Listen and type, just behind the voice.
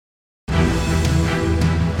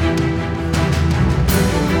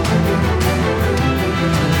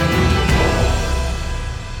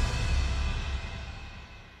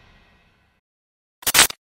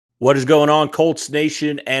What is going on, Colts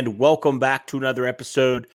Nation, and welcome back to another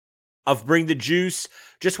episode of Bring the Juice.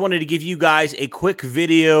 Just wanted to give you guys a quick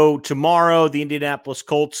video. Tomorrow, the Indianapolis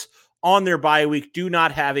Colts on their bye week do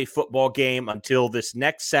not have a football game until this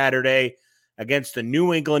next Saturday against the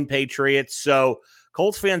New England Patriots. So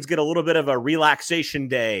Colts fans get a little bit of a relaxation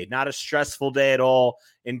day, not a stressful day at all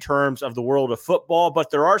in terms of the world of football,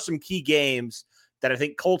 but there are some key games that I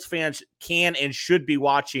think Colts fans can and should be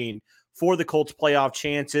watching for the Colts playoff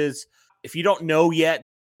chances. If you don't know yet,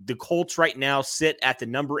 the Colts right now sit at the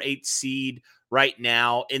number 8 seed right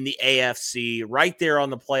now in the AFC, right there on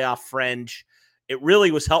the playoff fringe. It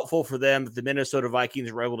really was helpful for them that the Minnesota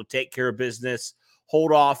Vikings were able to take care of business,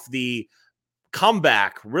 hold off the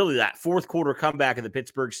comeback, really that fourth quarter comeback of the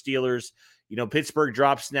Pittsburgh Steelers. You know, Pittsburgh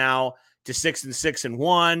drops now to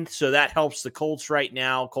 6-6-1, so that helps the Colts right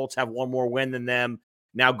now. Colts have one more win than them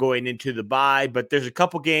now going into the bye, but there's a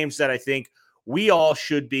couple games that I think we all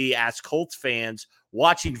should be, as Colts fans,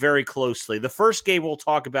 watching very closely. The first game we'll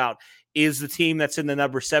talk about is the team that's in the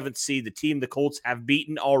number 7th seed, the team the Colts have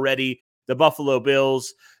beaten already, the Buffalo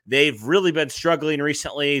Bills. They've really been struggling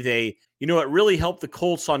recently. It really helped the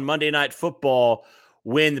Colts on Monday Night Football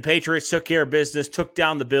when the Patriots took care of business, took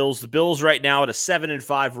down the Bills. The Bills right now at a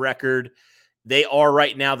 7-5 record. They are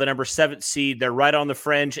right now the number 7th seed. They're right on the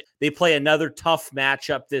fringe. They play another tough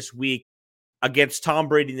matchup this week against Tom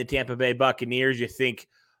Brady and the Tampa Bay Buccaneers. You think,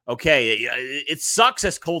 okay, it sucks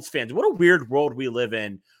as Colts fans. What a weird world we live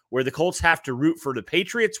in where the Colts have to root for the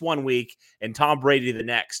Patriots one week and Tom Brady the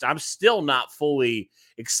next. I'm still not fully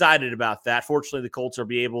excited about that. Fortunately, the Colts will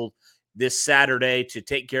be able this Saturday to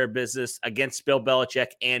take care of business against Bill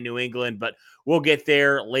Belichick and New England, but we'll get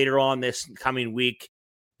there later on this coming week.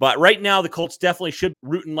 But right now, the Colts definitely should be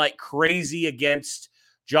rooting like crazy against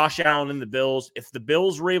Josh Allen and the Bills. If the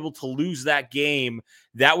Bills were able to lose that game,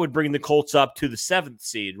 that would bring the Colts up to the 7th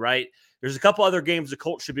seed, right? There's a couple other games the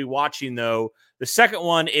Colts should be watching, though. The second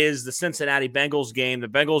one is the Cincinnati Bengals game. The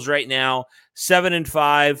Bengals right now,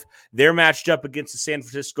 7-5. They're matched up against the San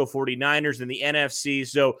Francisco 49ers in the NFC.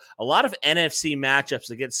 So a lot of NFC matchups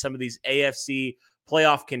against some of these AFC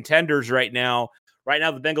playoff contenders right now. Right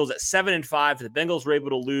now, the Bengals at 7-5. If the Bengals were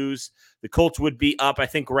able to lose, the Colts would be up, I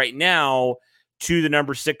think, right now to the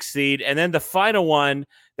number 6 seed. And then the final one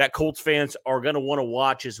that Colts fans are going to want to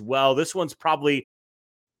watch as well. This one's probably,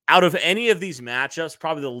 out of any of these matchups,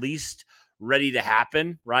 probably the least ready to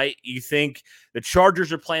happen, right? You think the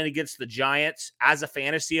Chargers are playing against the Giants. As a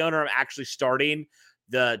fantasy owner, I'm actually starting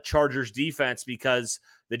the Chargers defense because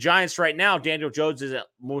the Giants right now, Daniel Jones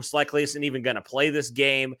most likely isn't even going to play this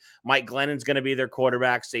game. Mike Glennon's going to be their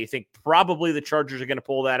quarterback. So you think probably the Chargers are going to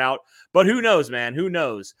pull that out. But who knows, man? Who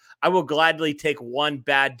knows? I will gladly take one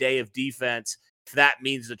bad day of defense if that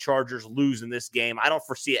means the Chargers lose in this game. I don't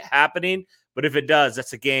foresee it happening, but if it does,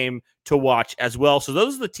 that's a game to watch as well. So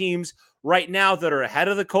those are the teams right now that are ahead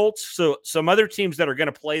of the Colts. So some other teams that are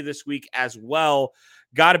going to play this week as well,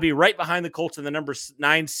 got to be right behind the Colts in the number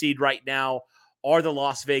 9 seed right now are the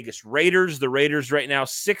Las Vegas Raiders. The Raiders right now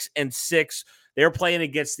 6-6. They're playing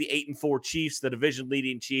against the 8-4 Chiefs, the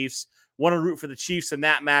division-leading Chiefs. Want to root for the Chiefs in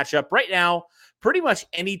that matchup. Right now, pretty much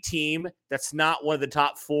any team that's not one of the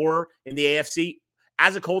top 4 in the AFC,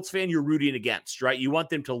 as a Colts fan, you're rooting against, right? You want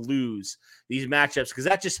them to lose these matchups because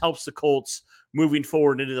that just helps the Colts moving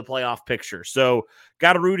forward into the playoff picture. So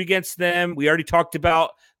got to root against them. We already talked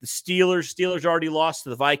about the Steelers. Steelers already lost to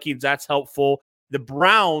the Vikings. That's helpful. The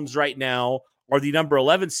Browns right now are the number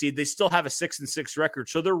 11 seed. They still have a 6-6 record.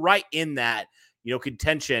 So they're right in that,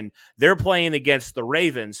 contention. They're playing against the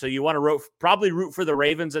Ravens. So you want to probably root for the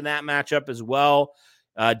Ravens in that matchup as well.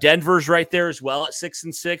 Denver's right there as well at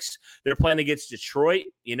 6-6. They're playing against Detroit.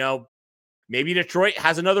 Maybe Detroit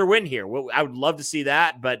has another win here. Well, I would love to see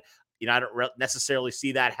that, but I don't necessarily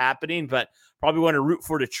see that happening, but probably want to root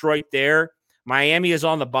for Detroit there. Miami is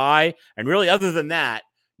on the bye. And really, other than that,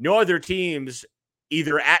 no other teams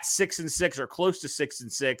either at 6-6 or close to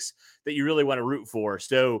 6-6 that you really want to root for.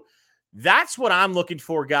 So that's what I'm looking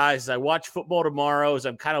for, guys. As I watch football tomorrow, as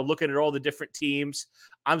I'm kind of looking at all the different teams,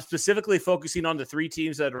 I'm specifically focusing on the 3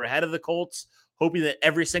 teams that are ahead of the Colts, hoping that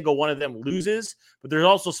every single one of them loses. But there's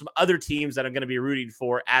also some other teams that I'm going to be rooting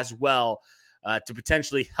for as well to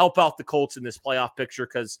potentially help out the Colts in this playoff picture,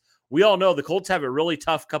 because we all know the Colts have a really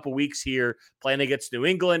tough couple weeks here, playing against New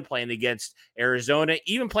England, playing against Arizona,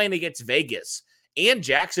 even playing against Vegas and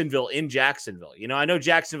Jacksonville in Jacksonville. I know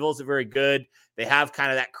Jacksonville isn't very good. They have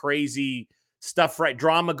kind of that crazy stuff, right?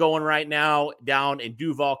 Drama going right now down in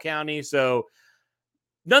Duval County. So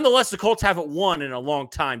nonetheless, the Colts haven't won in a long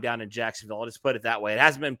time down in Jacksonville. I'll just put it that way. It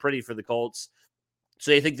hasn't been pretty for the Colts. So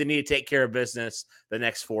they think they need to take care of business the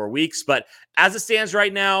next 4 weeks. But as it stands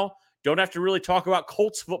right now, don't have to really talk about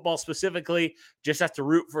Colts football specifically. Just have to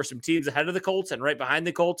root for some teams ahead of the Colts and right behind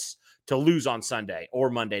the Colts to lose on Sunday or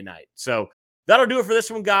Monday night. So that'll do it for this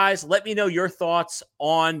one, guys. Let me know your thoughts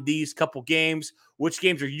on these couple games. Which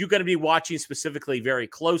games are you going to be watching specifically very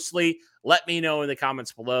closely? Let me know in the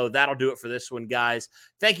comments below. That'll do it for this one, guys.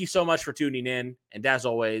 Thank you so much for tuning in. And as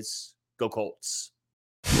always, go Colts.